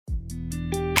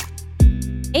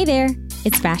Hey there,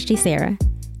 it's Vashti Sarah.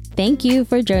 Thank you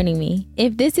for joining me.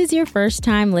 If this is your first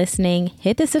time listening,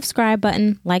 hit the subscribe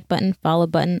button, like button, follow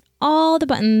button, all the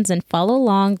buttons, and follow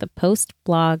along the Post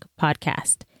Blog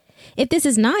podcast. If this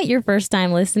is not your first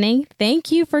time listening,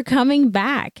 thank you for coming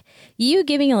back. You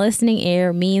giving a listening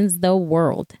ear means the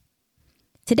world.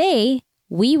 Today,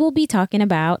 we will be talking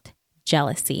about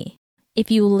jealousy. If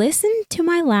you listened to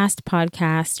my last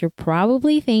podcast, you're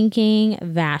probably thinking,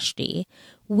 Vashti,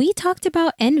 we talked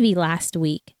about envy last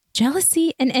week.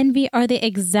 Jealousy and envy are the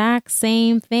exact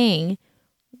same thing.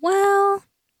 Well,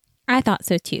 I thought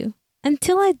so too,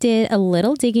 until I did a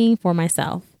little digging for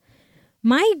myself.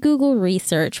 My Google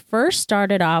research first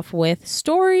started off with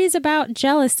stories about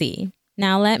jealousy.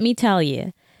 Now, let me tell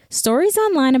you, stories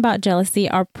online about jealousy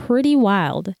are pretty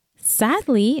wild.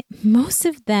 Sadly, most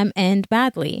of them end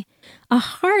badly. A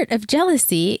heart of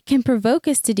jealousy can provoke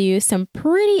us to do some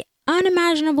pretty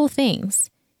unimaginable things.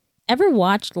 Ever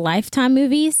watched Lifetime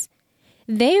movies?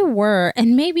 They were,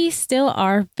 and maybe still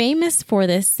are, famous for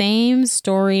the same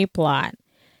story plot.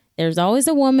 There's always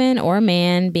a woman or a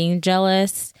man being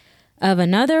jealous of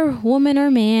another woman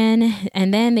or man,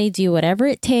 and then they do whatever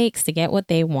it takes to get what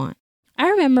they want. I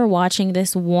remember watching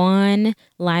this one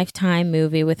Lifetime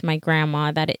movie with my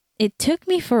grandma that it took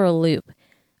me for a loop.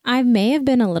 I may have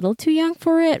been a little too young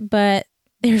for it, but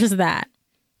there's that.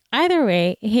 Either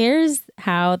way, here's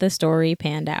how the story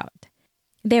panned out.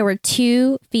 There were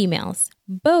two females,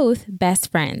 both best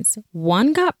friends.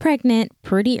 One got pregnant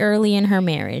pretty early in her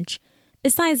marriage.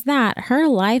 Besides that, her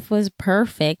life was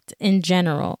perfect in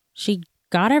general. She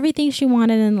got everything she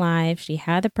wanted in life. She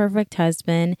had the perfect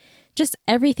husband. Just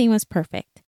everything was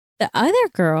perfect. The other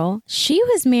girl, she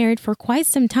was married for quite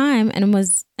some time and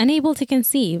was unable to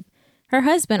conceive. Her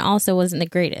husband also wasn't the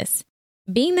greatest.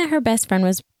 Being that her best friend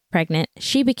was pregnant,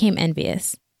 she became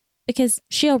envious because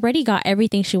she already got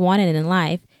everything she wanted in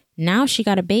life. Now she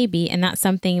got a baby, and that's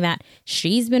something that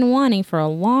she's been wanting for a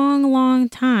long, long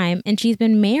time, and she's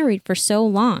been married for so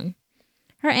long.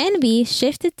 Her envy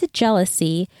shifted to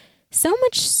jealousy, so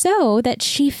much so that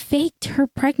she faked her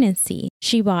pregnancy.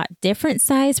 She bought different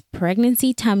size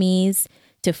pregnancy tummies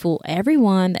to fool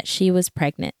everyone that she was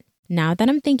pregnant. Now that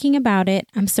I'm thinking about it,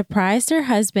 I'm surprised her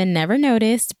husband never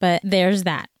noticed, but there's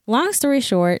that. Long story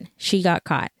short, she got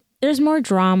caught. There's more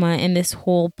drama in this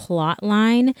whole plot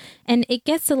line, and it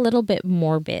gets a little bit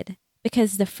morbid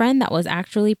because the friend that was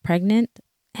actually pregnant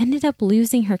ended up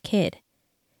losing her kid.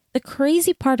 The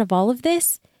crazy part of all of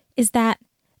this is that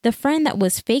the friend that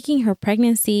was faking her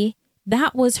pregnancy,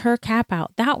 that was her cap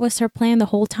out. That was her plan the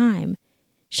whole time.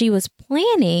 She was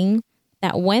planning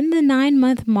that when the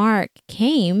 9-month mark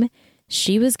came,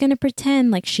 she was going to pretend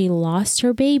like she lost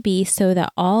her baby so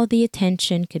that all the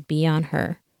attention could be on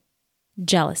her.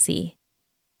 Jealousy.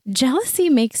 Jealousy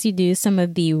makes you do some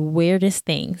of the weirdest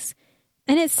things.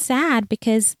 And it's sad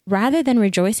because rather than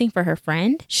rejoicing for her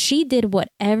friend, she did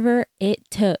whatever it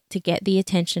took to get the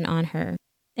attention on her.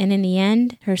 And in the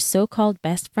end, her so-called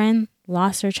best friend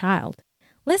lost her child.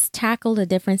 Let's tackle the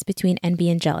difference between envy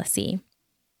and jealousy.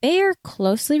 They are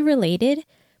closely related,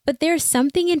 but there's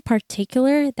something in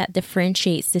particular that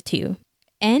differentiates the two.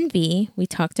 Envy, we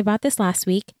talked about this last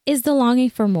week, is the longing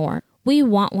for more. We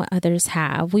want what others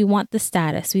have. We want the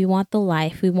status. We want the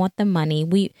life. We want the money.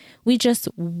 We just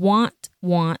want.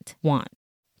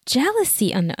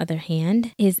 Jealousy, on the other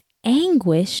hand, is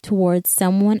anguish towards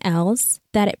someone else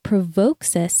that it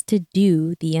provokes us to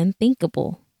do the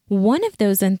unthinkable. One of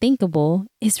those unthinkable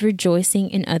is rejoicing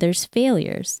in others'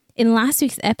 failures. In last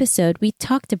week's episode, we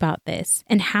talked about this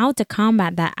and how to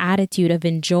combat that attitude of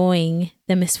enjoying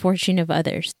the misfortune of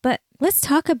others. But let's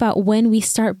talk about when we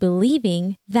start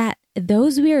believing that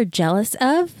those we are jealous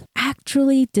of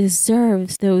actually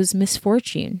deserves those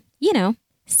misfortune. You know,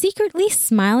 secretly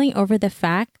smiling over the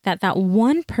fact that that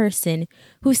one person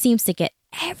who seems to get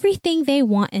everything they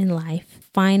want in life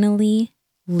finally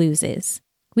loses.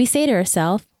 We say to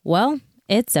ourselves, well,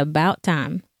 it's about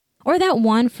time. Or that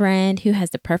one friend who has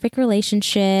the perfect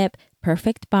relationship,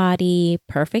 perfect body,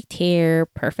 perfect hair,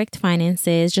 perfect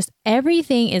finances, just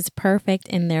everything is perfect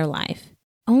in their life,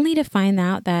 only to find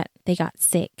out that they got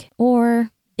sick,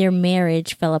 or their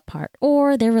marriage fell apart,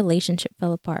 or their relationship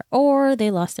fell apart, or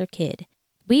they lost their kid.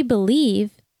 We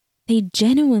believe they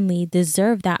genuinely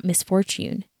deserve that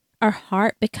misfortune. Our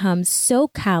heart becomes so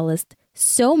calloused,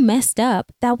 so messed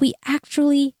up that we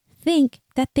actually think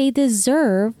that they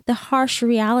deserve the harsh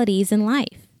realities in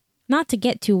life. Not to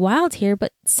get too wild here,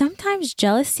 but sometimes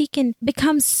jealousy can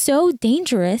become so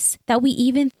dangerous that we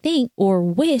even think or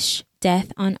wish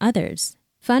death on others.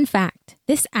 Fun fact,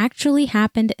 this actually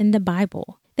happened in the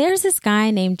Bible. There's this guy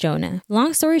named Jonah.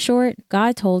 Long story short,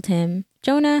 God told him,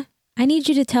 Jonah, I need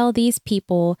you to tell these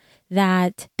people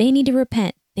that they need to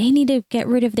repent. They need to get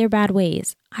rid of their bad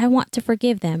ways. I want to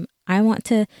forgive them. I want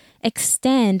to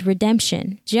extend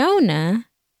redemption. Jonah,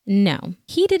 no,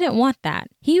 he didn't want that.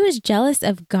 He was jealous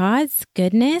of God's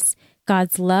goodness,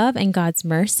 God's love, and God's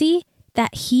mercy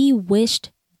that he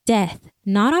wished death,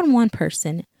 not on one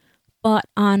person, but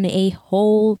on a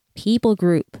whole people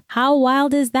group. How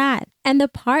wild is that? And the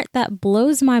part that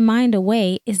blows my mind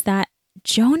away is that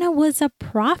Jonah was a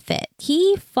prophet.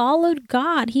 He followed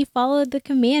God. He followed the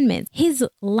commandments. His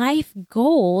life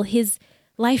goal, his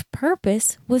life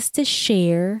purpose was to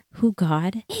share who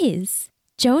God is.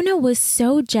 Jonah was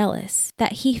so jealous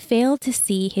that he failed to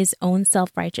see his own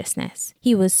self-righteousness.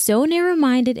 He was so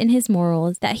narrow-minded in his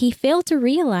morals that he failed to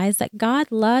realize that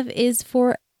God's love is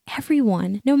for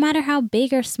everyone, no matter how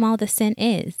big or small the sin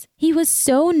is. He was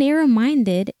so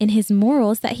narrow-minded in his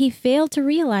morals that he failed to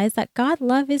realize that God's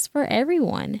love is for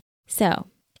everyone. So,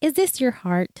 is this your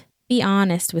heart? Be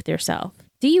honest with yourself.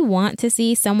 Do you want to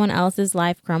see someone else's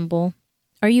life crumble?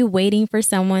 Are you waiting for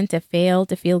someone to fail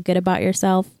to feel good about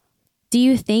yourself? Do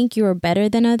you think you are better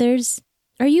than others?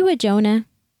 Are you a Jonah?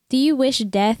 Do you wish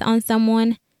death on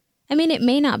someone? I mean, it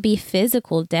may not be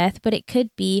physical death, but it could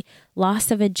be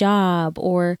loss of a job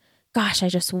or, gosh, I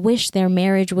just wish their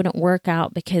marriage wouldn't work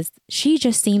out because she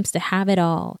just seems to have it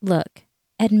all. Look,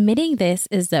 admitting this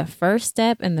is the first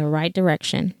step in the right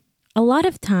direction. A lot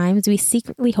of times we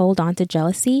secretly hold on to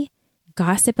jealousy,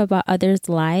 gossip about others'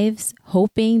 lives,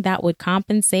 hoping that would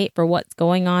compensate for what's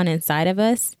going on inside of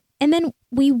us. And then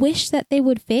we wish that they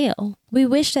would fail. We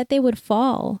wish that they would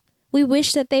fall. We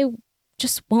wish that they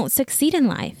just won't succeed in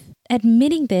life.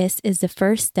 Admitting this is the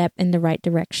first step in the right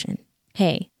direction.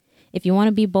 Hey, if you want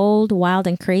to be bold, wild,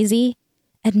 and crazy,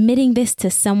 admitting this to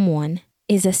someone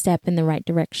is a step in the right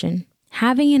direction.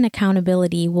 Having an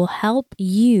accountability will help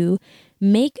you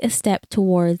make a step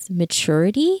towards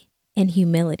maturity and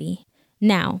humility.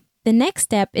 Now, the next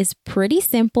step is pretty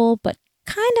simple, but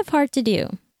kind of hard to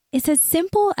do. It's as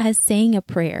simple as saying a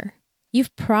prayer.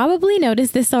 You've probably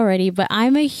noticed this already, but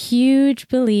I'm a huge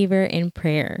believer in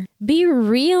prayer. Be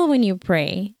real when you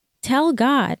pray. Tell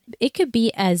God. It could be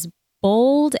as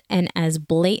bold and as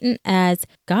blatant as,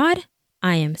 God,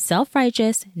 I am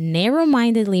self-righteous,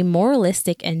 narrow-mindedly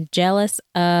moralistic, and jealous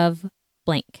of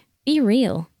blank. Be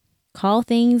real. Call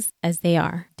things as they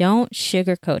are. Don't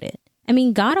sugarcoat it. I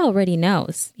mean, God already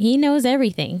knows. He knows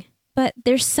everything. But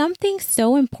there's something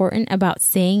so important about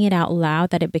saying it out loud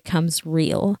that it becomes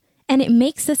real. And it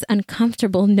makes us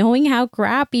uncomfortable knowing how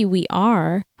crappy we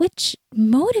are, which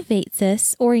motivates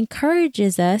us or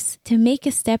encourages us to make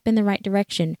a step in the right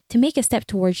direction, to make a step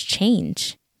towards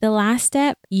change. The last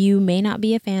step you may not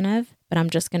be a fan of, but I'm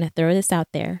just going to throw this out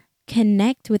there.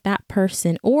 Connect with that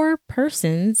person or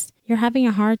persons you're having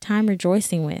a hard time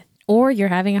rejoicing with, or you're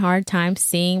having a hard time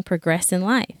seeing progress in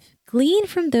life. Glean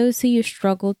from those who you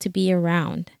struggle to be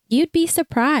around. You'd be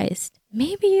surprised.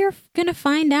 Maybe you're going to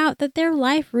find out that their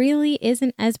life really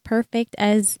isn't as perfect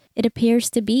as it appears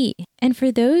to be. And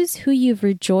for those who you've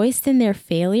rejoiced in their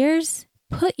failures,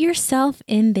 put yourself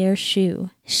in their shoe.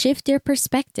 Shift your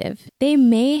perspective. They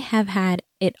may have had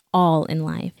it all in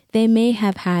life. They may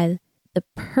have had the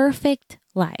perfect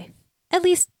life. At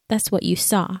least that's what you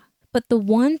saw. But the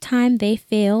one time they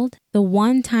failed, the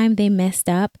one time they messed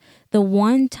up, the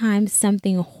one time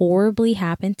something horribly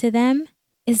happened to them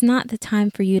is not the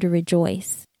time for you to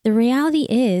rejoice. The reality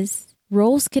is,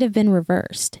 roles could have been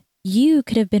reversed. You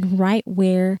could have been right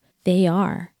where they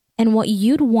are. And what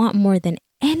you'd want more than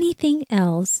anything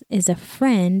else is a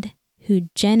friend who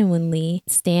genuinely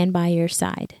stand by your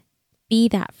side. Be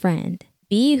that friend.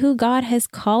 Be who God has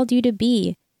called you to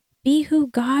be. Be who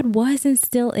God was and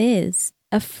still is.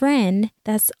 A friend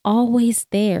that's always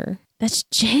there, that's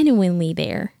genuinely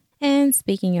there. And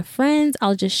speaking of friends,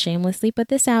 I'll just shamelessly put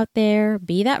this out there.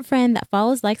 Be that friend that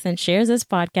follows, likes, and shares this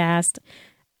podcast.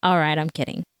 All right, I'm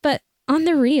kidding. But on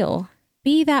the real,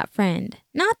 be that friend.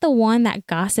 Not the one that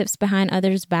gossips behind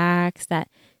others' backs, that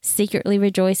secretly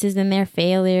rejoices in their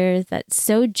failures, that's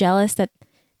so jealous that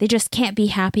they just can't be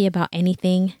happy about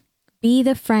anything. Be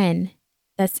the friend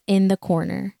that's in the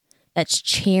corner, that's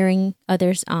cheering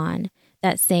others on,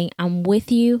 that's saying, I'm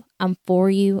with you, I'm for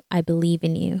you, I believe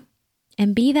in you.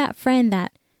 And be that friend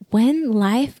that when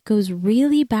life goes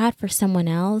really bad for someone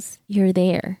else, you're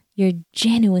there. You're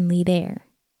genuinely there.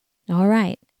 All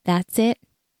right, that's it.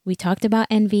 We talked about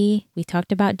envy. We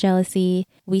talked about jealousy.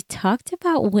 We talked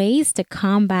about ways to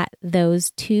combat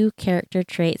those two character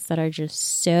traits that are just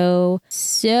so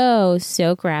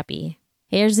crappy.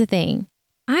 Here's the thing.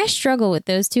 I struggle with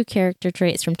those two character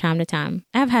traits from time to time.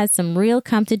 I've had some real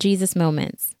come to Jesus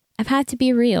moments. I've had to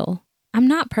be real. I'm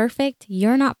not perfect.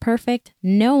 You're not perfect.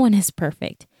 No one is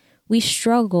perfect. We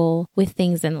struggle with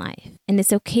things in life, and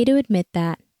it's okay to admit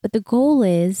that. But the goal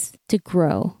is to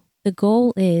grow. The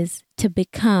goal is to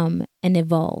become and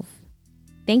evolve.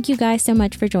 Thank you guys so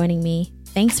much for joining me.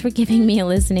 Thanks for giving me a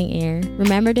listening ear.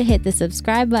 Remember to hit the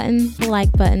subscribe button, the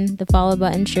like button, the follow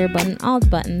button, share button, all the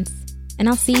buttons. And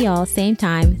I'll see y'all same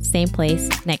time, same place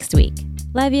next week.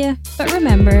 Love you, but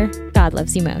remember, God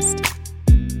loves you most.